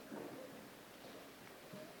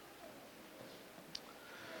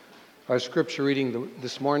Our scripture reading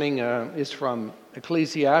this morning is from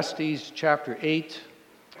Ecclesiastes chapter 8.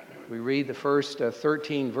 We read the first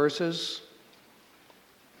 13 verses.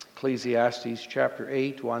 Ecclesiastes chapter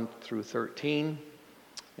 8, 1 through 13.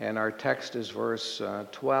 And our text is verse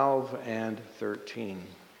 12 and 13.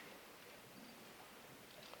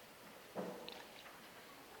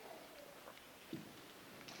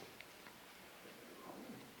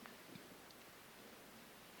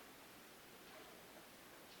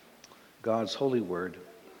 God's holy word.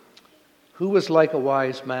 Who is like a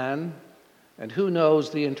wise man, and who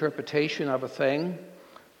knows the interpretation of a thing?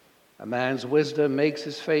 A man's wisdom makes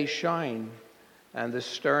his face shine, and the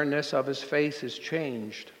sternness of his face is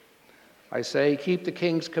changed. I say, keep the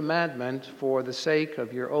king's commandment for the sake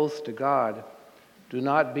of your oath to God. Do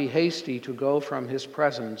not be hasty to go from his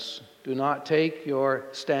presence. Do not take your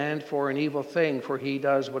stand for an evil thing, for he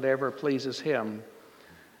does whatever pleases him.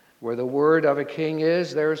 Where the word of a king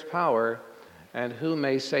is, there is power, and who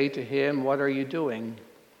may say to him, what are you doing?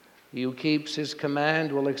 He who keeps his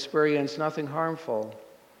command will experience nothing harmful.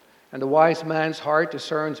 And a wise man's heart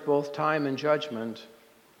discerns both time and judgment.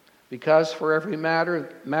 Because for every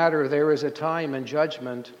matter there is a time and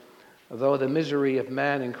judgment, though the misery of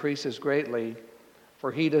man increases greatly.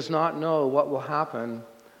 For he does not know what will happen,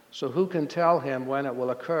 so who can tell him when it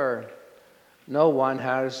will occur? No one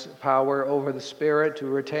has power over the Spirit to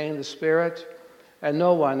retain the Spirit, and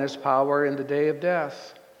no one has power in the day of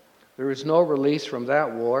death. There is no release from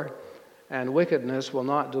that war, and wickedness will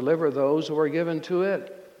not deliver those who are given to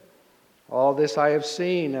it. All this I have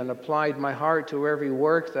seen and applied my heart to every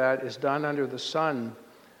work that is done under the sun.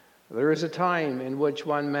 There is a time in which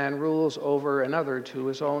one man rules over another to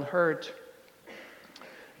his own hurt.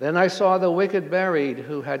 Then I saw the wicked buried,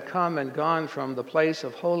 who had come and gone from the place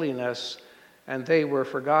of holiness, and they were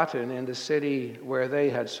forgotten in the city where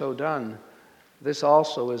they had so done. This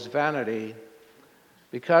also is vanity.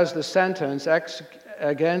 Because the sentence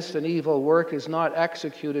against an evil work is not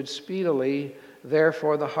executed speedily,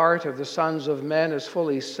 therefore the heart of the sons of men is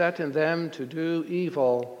fully set in them to do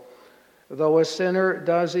evil. Though a sinner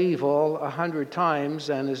does evil 100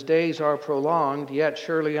 times and his days are prolonged, yet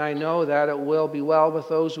surely I know that it will be well with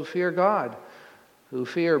those who fear God, who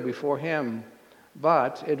fear before him.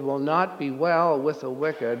 But it will not be well with the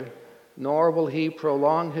wicked, nor will he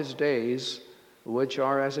prolong his days, which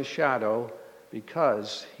are as a shadow,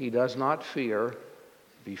 because he does not fear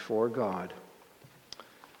before God.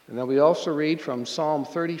 And then we also read from Psalm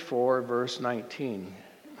 34, verse 19.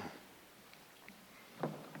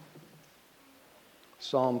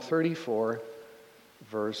 Psalm 34,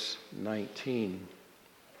 verse 19.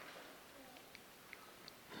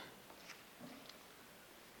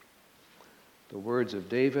 The words of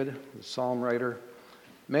David, the psalm writer,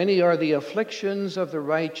 many are the afflictions of the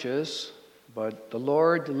righteous, but the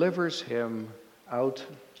Lord delivers him out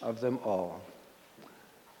of them all.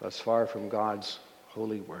 Thus far from God's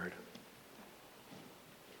holy word.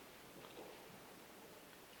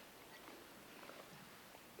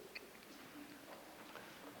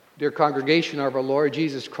 Dear congregation of our Lord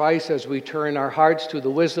Jesus Christ, as we turn our hearts to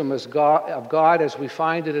the wisdom of God as we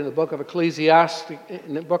find it in the book of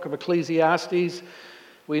Ecclesiastes,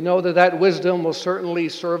 we know that wisdom will certainly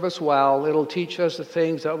serve us well. It'll teach us the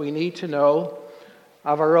things that we need to know.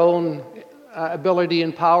 Of our own ability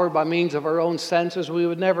and power, by means of our own senses, we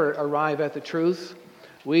would never arrive at the truth.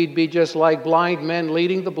 We'd be just like blind men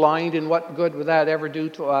leading the blind, and what good would that ever do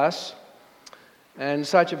to us? And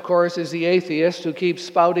such, of course, is the atheist who keeps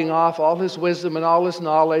spouting off all his wisdom and all his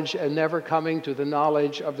knowledge and never coming to the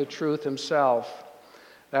knowledge of the truth himself.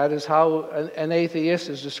 That is how an atheist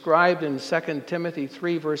is described in 2 Timothy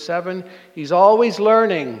 3, verse 7. He's always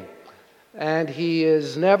learning, and he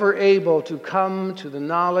is never able to come to the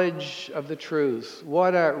knowledge of the truth.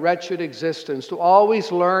 What a wretched existence, to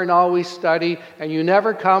always learn, always study, and you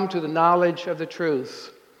never come to the knowledge of the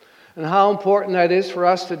truth. And how important that is for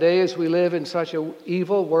us today as we live in such an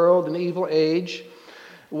evil world, an evil age,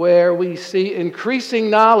 where we see increasing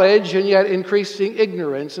knowledge and yet increasing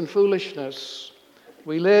ignorance and foolishness.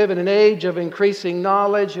 We live in an age of increasing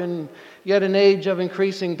knowledge and yet an age of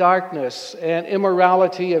increasing darkness and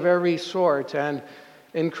immorality of every sort, and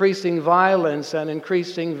increasing violence and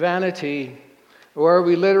increasing vanity, where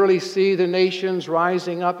we literally see the nations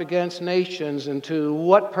rising up against nations, and to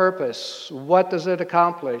what purpose? What does it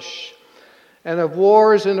accomplish? And of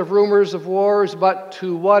wars and of rumors of wars, but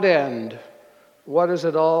to what end? What is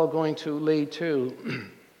it all going to lead to?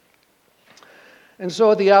 And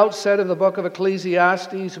so at the outset of the book of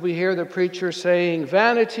Ecclesiastes, we hear the preacher saying,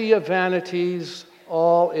 vanity of vanities,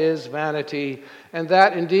 all is vanity. And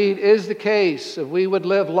that indeed is the case. If we would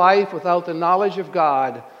live life without the knowledge of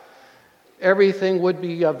God, everything would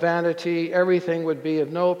be of vanity, everything would be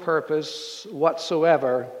of no purpose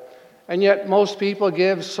whatsoever. And yet most people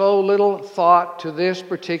give so little thought to this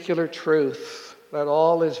particular truth, that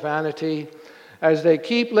all is vanity. As they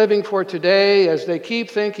keep living for today, as they keep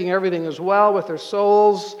thinking everything is well with their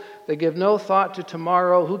souls, they give no thought to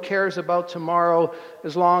tomorrow. Who cares about tomorrow?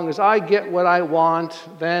 As long as I get what I want,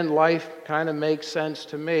 then life kind of makes sense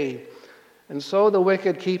to me. And so the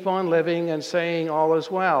wicked keep on living and saying all is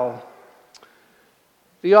well.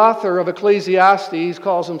 The author of Ecclesiastes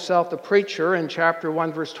calls himself the preacher in chapter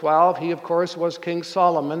 1, verse 12. He, of course, was King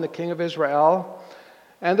Solomon, the king of Israel.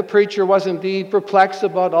 And the preacher was indeed perplexed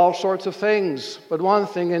about all sorts of things. But one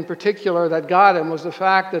thing in particular that got him was the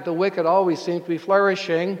fact that the wicked always seemed to be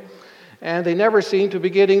flourishing, and they never seemed to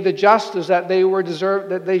be getting the justice that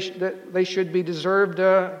they should be deserved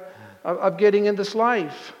of getting in this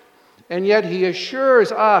life. And yet he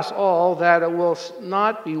assures us all that it will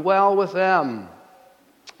not be well with them.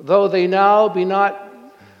 Though they now be not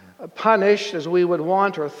punished as we would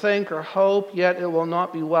want or think or hope, yet it will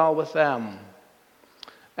not be well with them.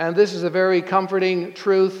 And this is a very comforting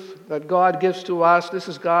truth that God gives to us. This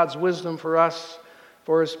is God's wisdom for us,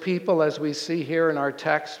 for His people, as we see here in our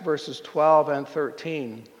text, verses 12 and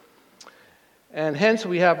 13. And hence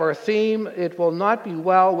we have our theme, it will not be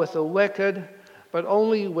well with the wicked, but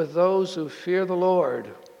only with those who fear the Lord.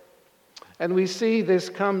 And we see this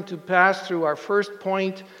come to pass through our first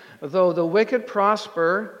point. Though the wicked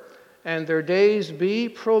prosper and their days be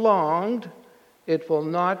prolonged, it will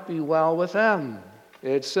not be well with them.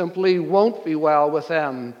 It simply won't be well with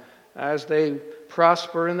them as they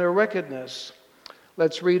prosper in their wickedness.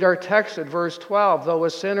 Let's read our text at verse 12. Though a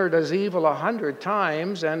sinner does evil 100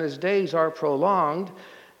 times and his days are prolonged,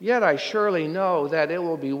 yet I surely know that it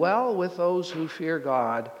will be well with those who fear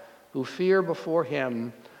God, who fear before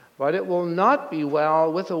Him. But it will not be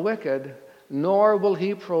well with the wicked, nor will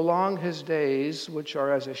he prolong his days, which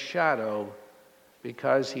are as a shadow,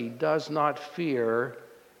 because he does not fear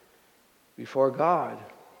before God.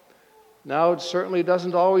 Now, it certainly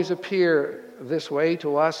doesn't always appear this way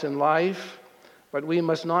to us in life, but we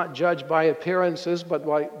must not judge by appearances, but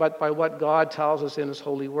by what God tells us in His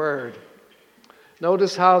holy word.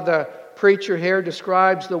 Notice how the preacher here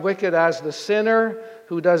describes the wicked as the sinner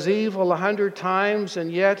who does evil 100 times,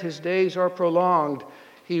 and yet his days are prolonged.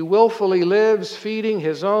 He willfully lives, feeding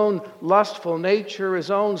his own lustful nature,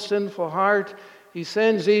 his own sinful heart. He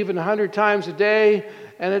sins even 100 times a day,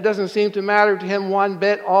 and it doesn't seem to matter to him one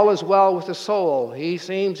bit. All is well with the soul. He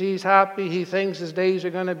seems he's happy. He thinks his days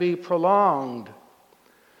are going to be prolonged.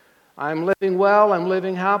 I'm living well. I'm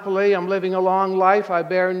living happily. I'm living a long life. I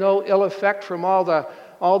bear no ill effect from all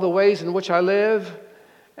the ways in which I live,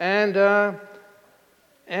 and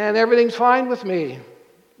everything's fine with me.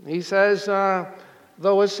 He says,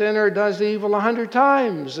 though a sinner does evil 100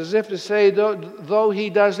 times, as if to say, though he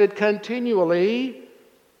does it continually,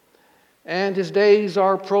 and his days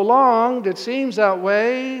are prolonged, it seems that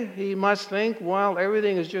way, he must think, well,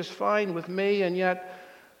 everything is just fine with me, and yet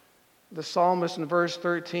the psalmist in verse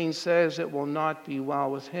 13 says it will not be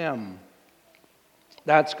well with him.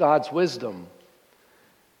 That's God's wisdom.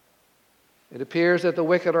 It appears that the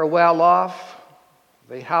wicked are well off.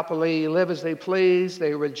 They happily live as they please.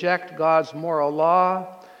 They reject God's moral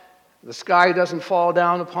law. The sky doesn't fall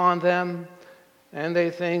down upon them, and they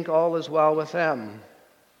think all is well with them.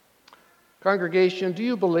 Congregation, do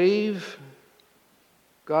you believe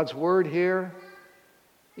God's word here,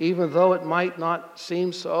 even though it might not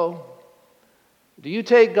seem so? Do you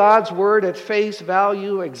take God's word at face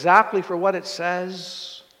value exactly for what it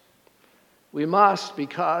says? We must,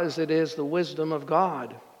 because it is the wisdom of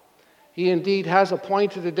God. He indeed has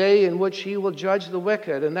appointed a day in which He will judge the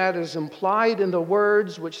wicked, and that is implied in the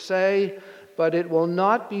words which say, but it will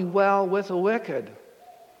not be well with the wicked.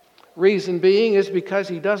 Reason being is because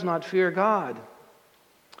he does not fear God.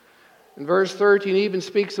 In verse 13 even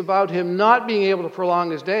speaks about him not being able to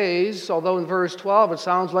prolong his days, although in verse 12 it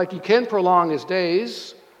sounds like he can prolong his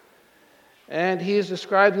days. And he is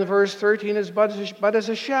described in verse 13 as but as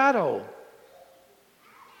a shadow.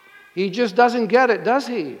 He just doesn't get it, does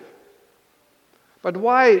he? But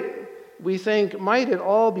why, we think, might it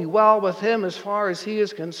all be well with him as far as he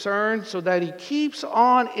is concerned, so that he keeps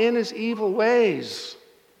on in his evil ways?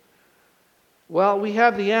 Well, we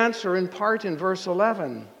have the answer in part in verse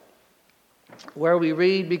 11, where we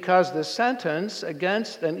read, because the sentence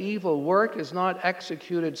against an evil work is not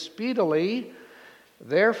executed speedily,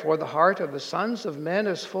 therefore the heart of the sons of men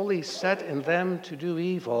is fully set in them to do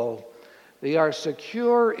evil. They are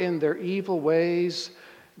secure in their evil ways.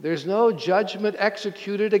 There's no judgment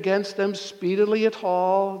executed against them speedily at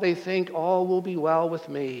all. They think all will be well with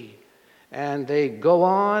me. and they go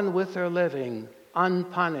on with their living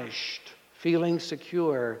unpunished, feeling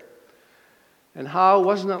secure. And how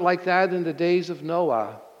wasn't it like that in the days of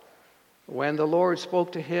Noah when the Lord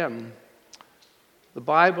spoke to him? The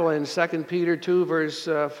Bible in 2 Peter 2 verse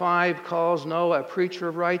 5 calls Noah a preacher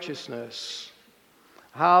of righteousness.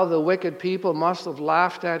 How the wicked people must have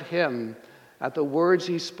laughed at him, at the words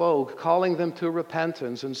he spoke, calling them to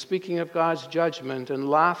repentance and speaking of God's judgment and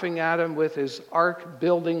laughing at him with his ark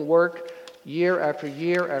building work year after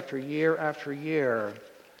year after year after year.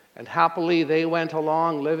 And happily they went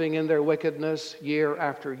along living in their wickedness year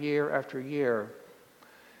after year after year.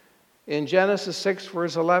 In Genesis 6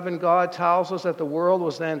 verse 11, God tells us that the world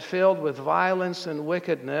was then filled with violence and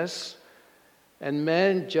wickedness, and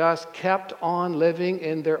men just kept on living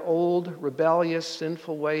in their old, rebellious,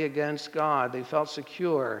 sinful way against God. They felt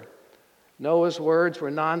secure. Noah's words were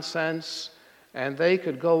nonsense, and they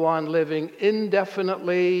could go on living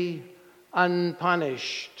indefinitely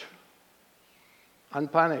unpunished.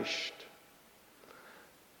 Unpunished.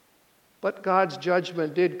 But God's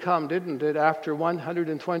judgment did come, didn't it, after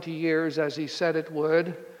 120 years, as he said it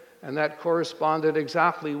would, and that corresponded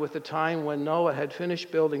exactly with the time when Noah had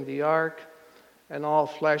finished building the ark, and all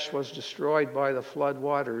flesh was destroyed by the flood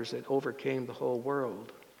waters that overcame the whole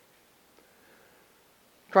world.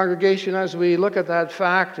 Congregation, as we look at that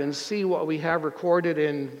fact and see what we have recorded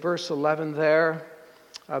in verse 11 there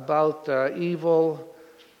about evil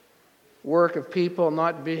work of people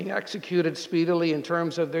not being executed speedily in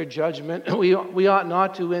terms of their judgment, we ought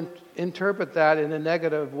not to interpret that in a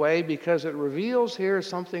negative way, because it reveals here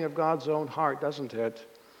something of God's own heart, doesn't it?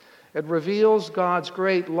 It reveals God's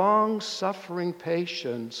great long-suffering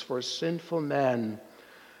patience for sinful men,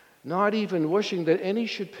 not even wishing that any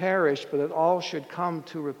should perish, but that all should come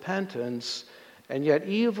to repentance. And yet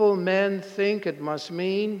evil men think it must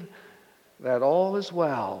mean that all is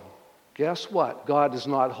well. Guess what? God is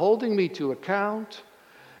not holding me to account.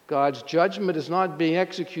 God's judgment is not being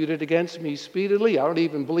executed against me speedily. I don't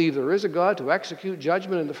even believe there is a God to execute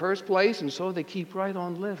judgment in the first place, and so they keep right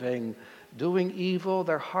on living, doing evil,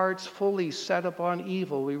 their hearts fully set upon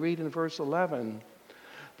evil, we read in verse 11.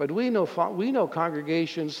 But we know,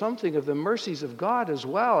 congregation, something of the mercies of God as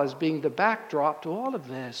well as being the backdrop to all of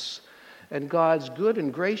this. And God's good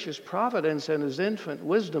and gracious providence and his infinite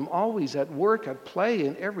wisdom always at work, at play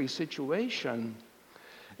in every situation.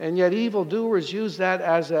 And yet evildoers use that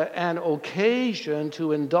as an occasion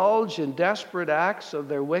to indulge in desperate acts of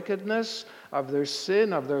their wickedness, of their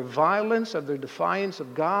sin, of their violence, of their defiance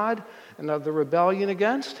of God, and of the rebellion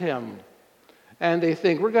against him. And they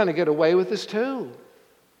think, we're going to get away with this too.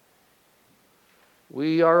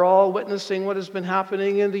 We are all witnessing what has been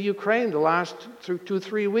happening in the Ukraine the last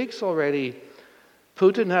 2-3 weeks already.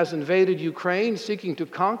 Putin has invaded Ukraine, seeking to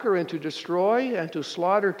conquer and to destroy and to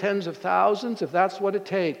slaughter tens of thousands, if that's what it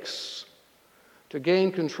takes, to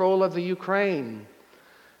gain control of the Ukraine.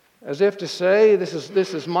 As if to say, this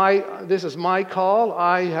is my call.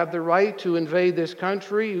 I have the right to invade this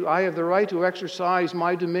country. I have the right to exercise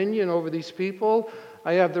my dominion over these people.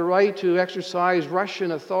 I have the right to exercise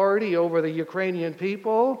Russian authority over the Ukrainian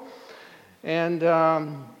people. And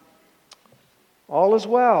all is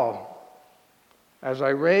well. As I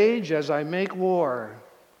rage, as I make war,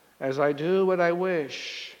 as I do what I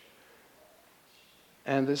wish.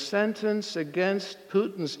 And the sentence against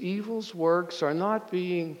Putin's evil works are not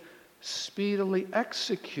being speedily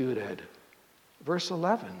executed. Verse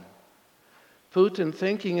 11. Putin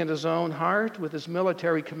thinking in his own heart with his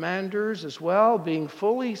military commanders as well,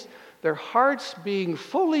 their hearts being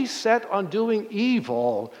fully set on doing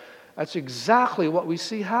evil. That's exactly what we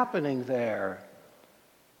see happening there.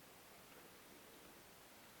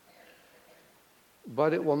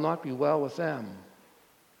 But it will not be well with them.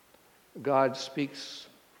 God speaks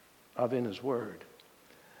of in his word.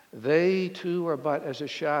 They too are but as a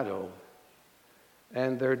shadow,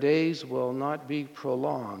 and their days will not be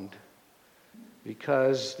prolonged,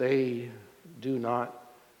 because they do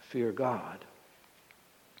not fear God.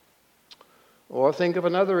 Or think of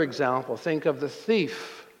another example. Think of the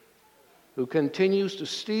thief who continues to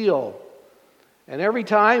steal. And every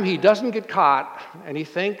time he doesn't get caught, and he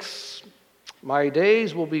thinks, my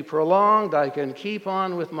days will be prolonged, I can keep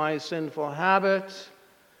on with my sinful habits,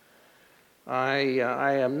 I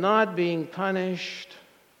am not being punished.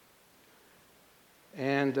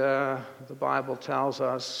 And the Bible tells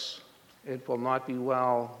us it will not be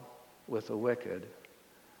well with the wicked,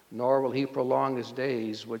 nor will he prolong his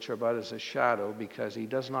days, which are but as a shadow, because he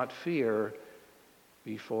does not fear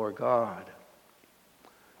before God.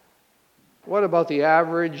 What about the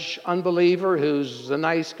average unbeliever who's a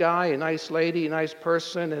nice guy, a nice lady, a nice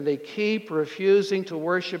person, and they keep refusing to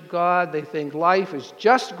worship God? They think life is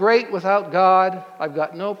just great without God. I've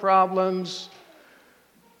got no problems.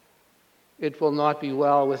 It will not be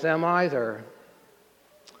well with them either.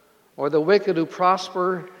 Or the wicked who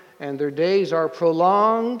prosper and their days are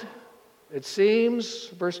prolonged, it seems,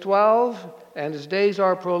 verse 12, and his days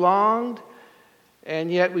are prolonged.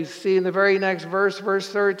 And yet we see in the very next verse, verse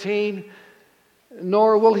 13,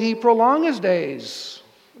 nor will he prolong his days.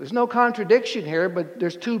 There's no contradiction here, but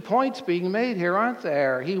there's 2 points being made here, aren't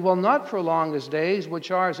there? He will not prolong his days,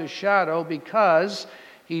 which are as a shadow, because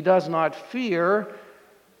he does not fear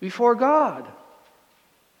before God.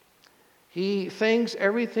 He thinks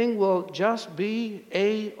everything will just be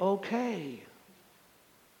A-okay.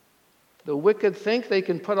 The wicked think they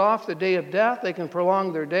can put off the day of death, they can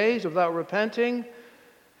prolong their days without repenting.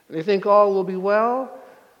 They think all will be well.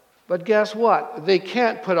 But guess what? They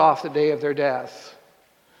can't put off the day of their death.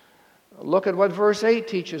 Look at what verse 8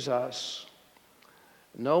 teaches us.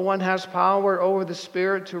 No one has power over the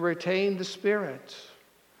Spirit to retain the Spirit.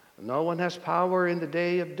 No one has power in the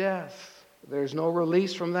day of death. There's no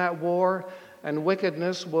release from that war, and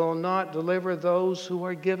wickedness will not deliver those who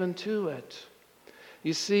are given to it.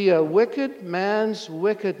 You see, a wicked man's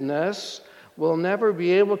wickedness will never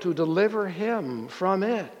be able to deliver him from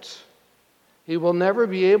it. He will never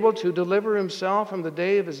be able to deliver himself from the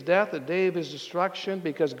day of his death, the day of his destruction,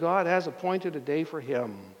 because God has appointed a day for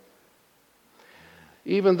him.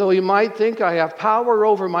 Even though he might think, I have power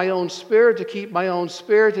over my own spirit to keep my own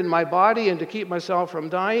spirit in my body and to keep myself from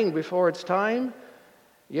dying before it's time,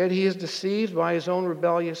 yet he is deceived by his own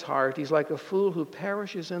rebellious heart. He's like a fool who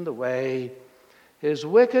perishes in the way. His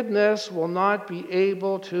wickedness will not be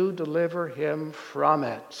able to deliver him from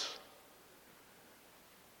it.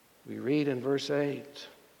 We read in verse 8.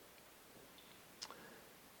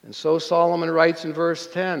 And so Solomon writes in verse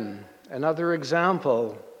 10, another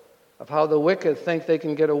example of how the wicked think they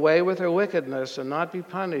can get away with their wickedness and not be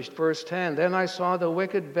punished. Verse 10, then I saw the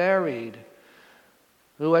wicked buried,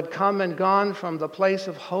 who had come and gone from the place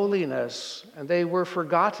of holiness, and they were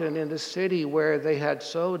forgotten in the city where they had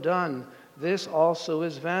so done. This also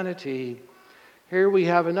is vanity. Here we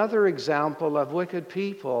have another example of wicked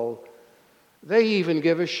people. They even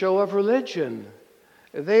give a show of religion.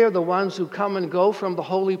 They are the ones who come and go from the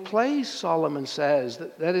holy place, Solomon says.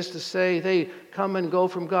 That is to say, they come and go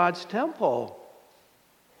from God's temple.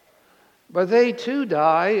 But they too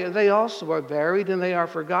die. They also are buried, and they are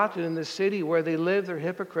forgotten in the city where they live their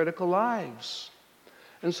hypocritical lives.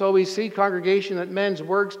 And so we see, congregation, that men's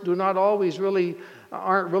works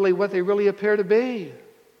aren't really what they really appear to be.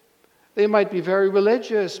 They might be very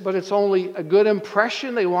religious, but it's only a good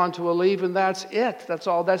impression they want to leave, and that's it. That's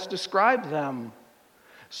all that's described them.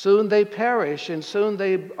 Soon they perish, and soon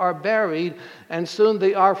they are buried, and soon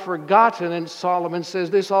they are forgotten. And Solomon says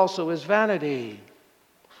this also is vanity.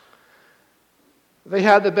 They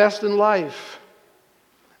had the best in life.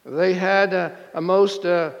 They had a most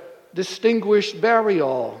distinguished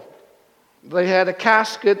burial. They had a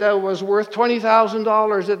casket that was worth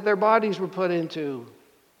 $20,000 that their bodies were put into.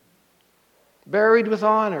 Buried with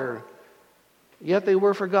honor, yet they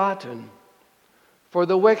were forgotten. For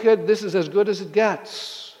the wicked, this is as good as it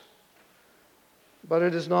gets. But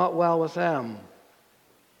it is not well with them.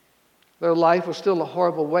 Their life was still a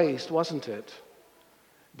horrible waste, wasn't it?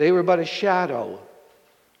 They were but a shadow.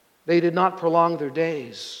 They did not prolong their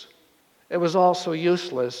days. It was also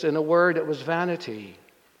useless. In a word, it was vanity.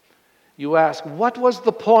 You ask, what was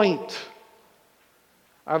the point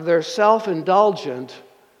of their self-indulgent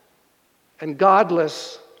and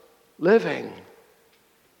godless living?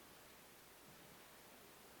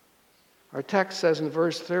 Our text says in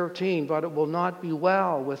verse 13, but it will not be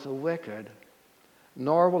well with the wicked,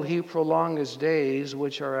 nor will he prolong his days,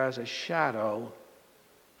 which are as a shadow,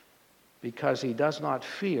 because he does not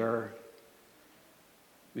fear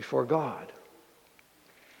before God.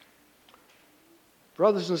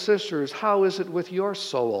 Brothers and sisters, how is it with your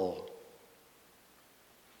soul?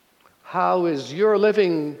 How is your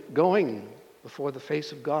living going before the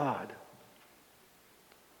face of God?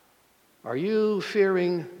 Are you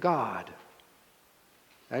fearing God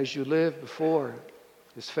as you live before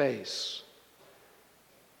His face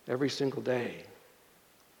every single day?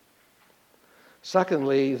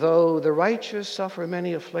 Secondly, though the righteous suffer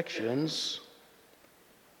many afflictions,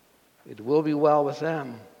 it will be well with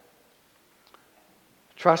them.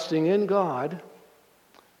 Trusting in God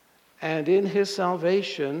and in His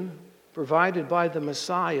salvation provided by the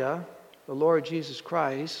Messiah, the Lord Jesus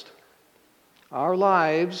Christ, our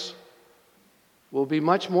lives will be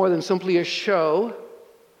much more than simply a show,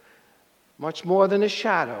 much more than a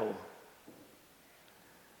shadow.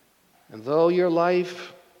 And though your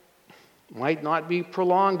life might not be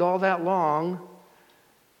prolonged all that long,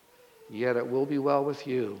 yet it will be well with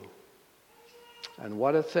you. And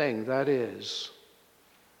what a thing that is.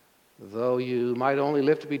 Though you might only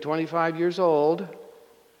live to be 25 years old,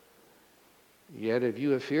 yet if you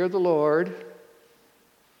have feared the Lord,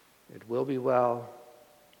 it will be well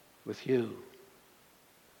with you.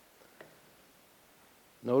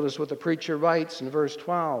 Notice what the preacher writes in verse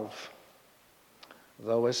 12.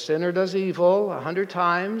 Though a sinner does evil 100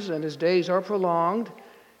 times and his days are prolonged,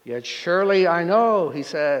 yet surely I know, he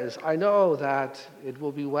says, I know that it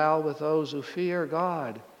will be well with those who fear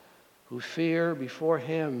God, who fear before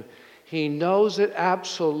him. He knows it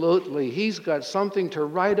absolutely. He's got something to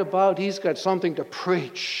write about. He's got something to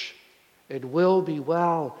preach. It will be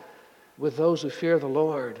well with those who fear the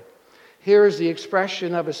Lord. Here is the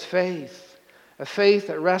expression of his faith, a faith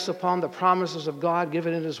that rests upon the promises of God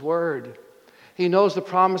given in his word. He knows the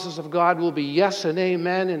promises of God will be yes and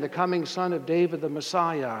amen in the coming Son of David, the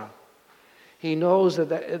Messiah. He knows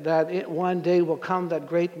that one day will come that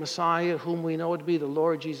great Messiah whom we know to be the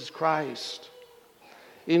Lord Jesus Christ.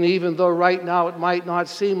 And even though right now it might not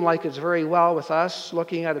seem like it's very well with us,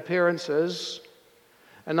 looking at appearances,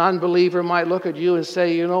 an unbeliever might look at you and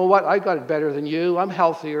say, you know what, I got it better than you, I'm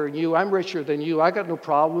healthier than you, I'm richer than you, I got no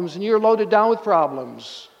problems, and you're loaded down with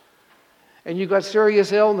problems. And you've got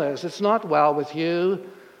serious illness. It's not well with you,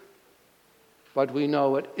 but we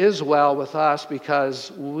know it is well with us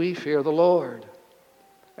because we fear the Lord,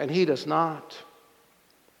 and he does not.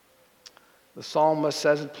 The psalmist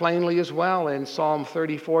says it plainly as well in Psalm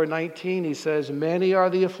 34:19. He says, many are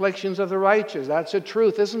the afflictions of the righteous. That's the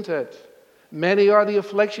truth, isn't it? Many are the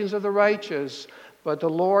afflictions of the righteous, but the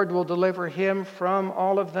Lord will deliver him from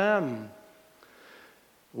all of them.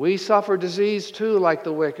 We suffer disease too, like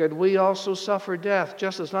the wicked. We also suffer death,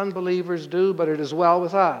 just as unbelievers do, but it is well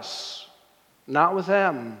with us, not with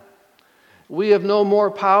them. We have no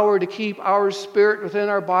more power to keep our spirit within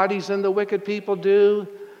our bodies than the wicked people do,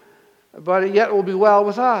 but yet it will be well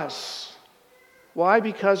with us. Why?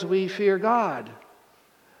 Because we fear God.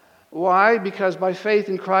 Why? Because by faith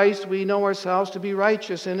in Christ we know ourselves to be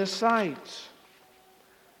righteous in his sight.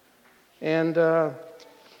 And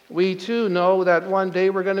we too know that one day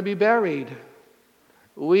we're going to be buried.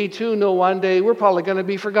 We too know one day we're probably going to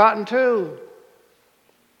be forgotten too.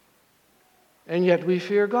 And yet we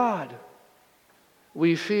fear God.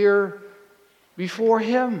 We fear before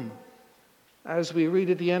him, as we read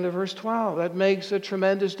at the end of verse 12. That makes a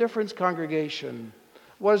tremendous difference, congregation.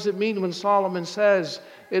 What does it mean when Solomon says,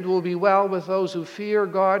 it will be well with those who fear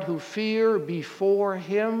God, who fear before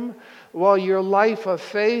him? Well, your life of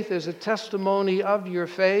faith is a testimony of your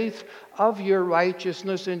faith, of your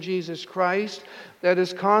righteousness in Jesus Christ, that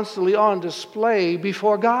is constantly on display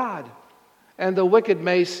before God. And the wicked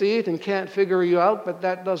may see it and can't figure you out, but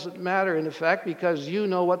that doesn't matter in effect, because you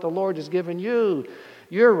know what the Lord has given you.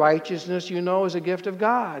 Your righteousness, you know, is a gift of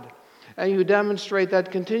God. And you demonstrate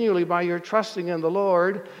that continually by your trusting in the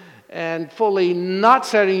Lord and fully not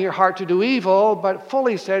setting your heart to do evil, but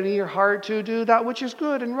fully setting your heart to do that which is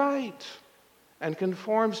good and right and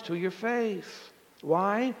conforms to your faith.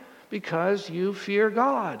 Why? Because you fear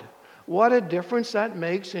God. What a difference that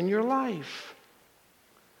makes in your life.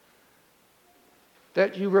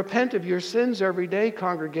 That you repent of your sins every day,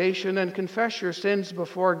 congregation, and confess your sins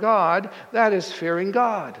before God, that is fearing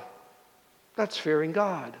God. That's fearing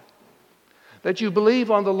God. That you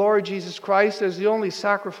believe on the Lord Jesus Christ as the only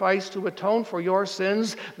sacrifice to atone for your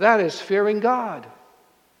sins, that is fearing God.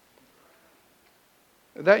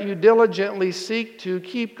 That you diligently seek to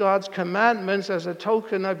keep God's commandments as a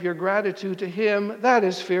token of your gratitude to him, that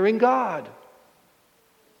is fearing God.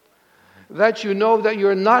 That you know that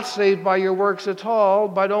you're not saved by your works at all,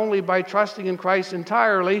 but only by trusting in Christ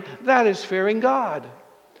entirely, that is fearing God.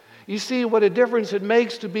 You see what a difference it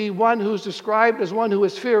makes to be one who's described as one who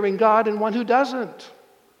is fearing God and one who doesn't.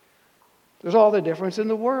 There's all the difference in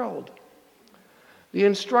the world. The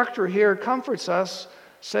instructor here comforts us,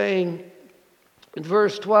 saying in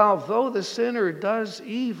verse 12, though the sinner does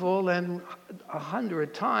evil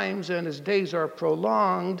 100 times and his days are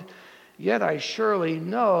prolonged, yet I surely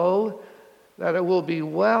know that it will be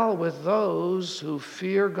well with those who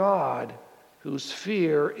fear God, whose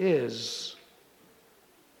fear is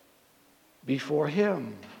before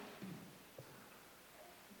him.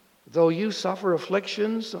 Though you suffer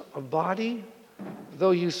afflictions of body,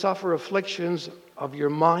 though you suffer afflictions of your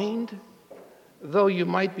mind, though you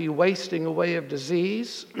might be wasting away of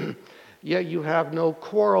disease, yet you have no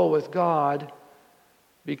quarrel with God,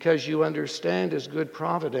 because you understand his good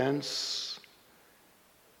providence,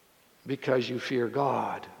 because you fear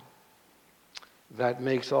God. That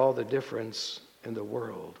makes all the difference in the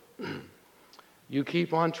world. You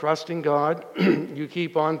keep on trusting God. You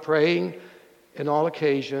keep on praying in all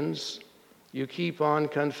occasions. You keep on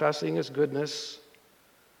confessing His goodness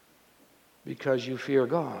because you fear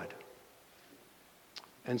God.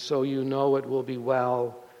 And so you know it will be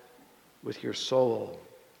well with your soul.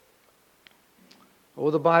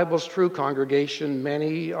 Oh, the Bible's true, congregation.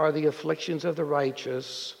 Many are the afflictions of the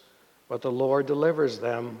righteous, but the Lord delivers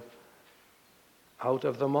them out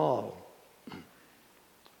of them all.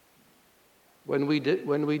 When we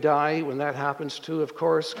die, when that happens too, of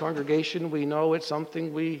course, congregation, we know it's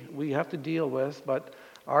something we have to deal with, but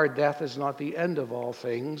our death is not the end of all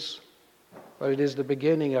things, but it is the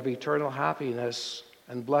beginning of eternal happiness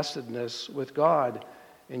and blessedness with God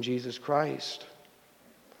in Jesus Christ.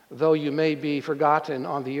 Though you may be forgotten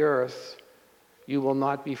on the earth, you will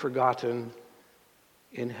not be forgotten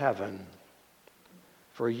in heaven,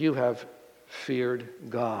 for you have feared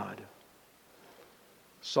God.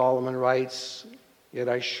 Solomon writes, "Yet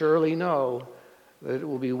I surely know that it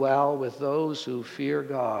will be well with those who fear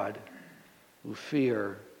God, who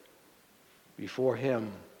fear before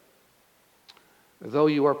Him." Though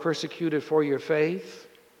you are persecuted for your faith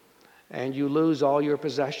and you lose all your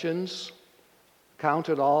possessions, count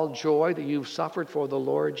it all joy that you've suffered for the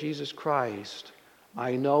Lord Jesus Christ.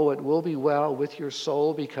 I know it will be well with your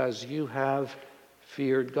soul because you have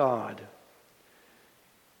feared God.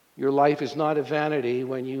 Your life is not a vanity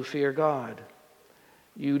when you fear God.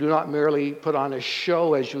 You do not merely put on a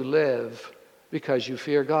show as you live because you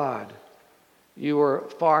fear God. You are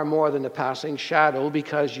far more than a passing shadow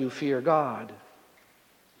because you fear God.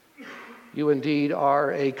 You indeed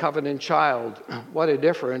are a covenant child. What a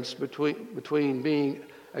difference between being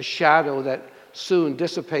a shadow that soon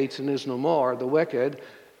dissipates and is no more, the wicked,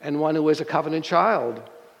 and one who is a covenant child,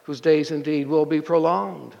 whose days indeed will be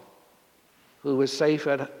prolonged, who is safe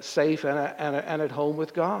and at home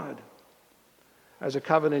with God. As a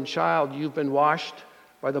covenant child, you've been washed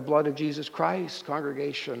by the blood of Jesus Christ,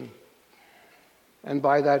 congregation. And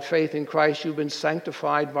by that faith in Christ, you've been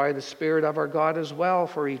sanctified by the Spirit of our God as well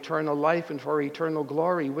for eternal life and for eternal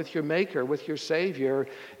glory with your Maker, with your Savior.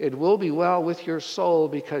 It will be well with your soul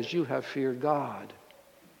because you have feared God.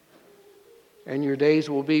 And your days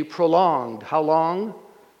will be prolonged. How long?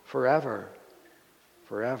 Forever.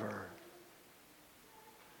 Forever.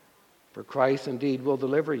 For Christ indeed will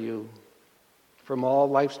deliver you from all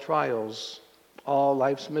life's trials, all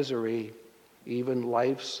life's misery, even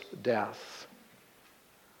life's death.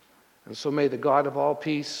 And so may the God of all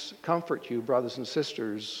peace comfort you, brothers and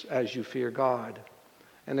sisters, as you fear God.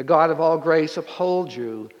 And the God of all grace uphold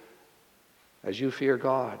you as you fear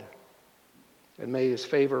God. And may His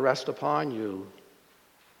favor rest upon you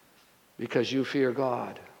because you fear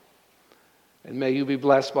God. And may you be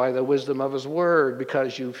blessed by the wisdom of His word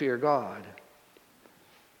because you fear God.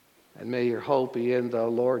 And may your hope be in the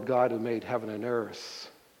Lord God who made heaven and earth.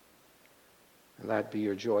 And that be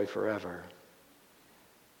your joy forever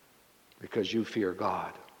because you fear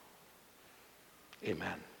God.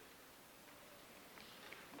 Amen.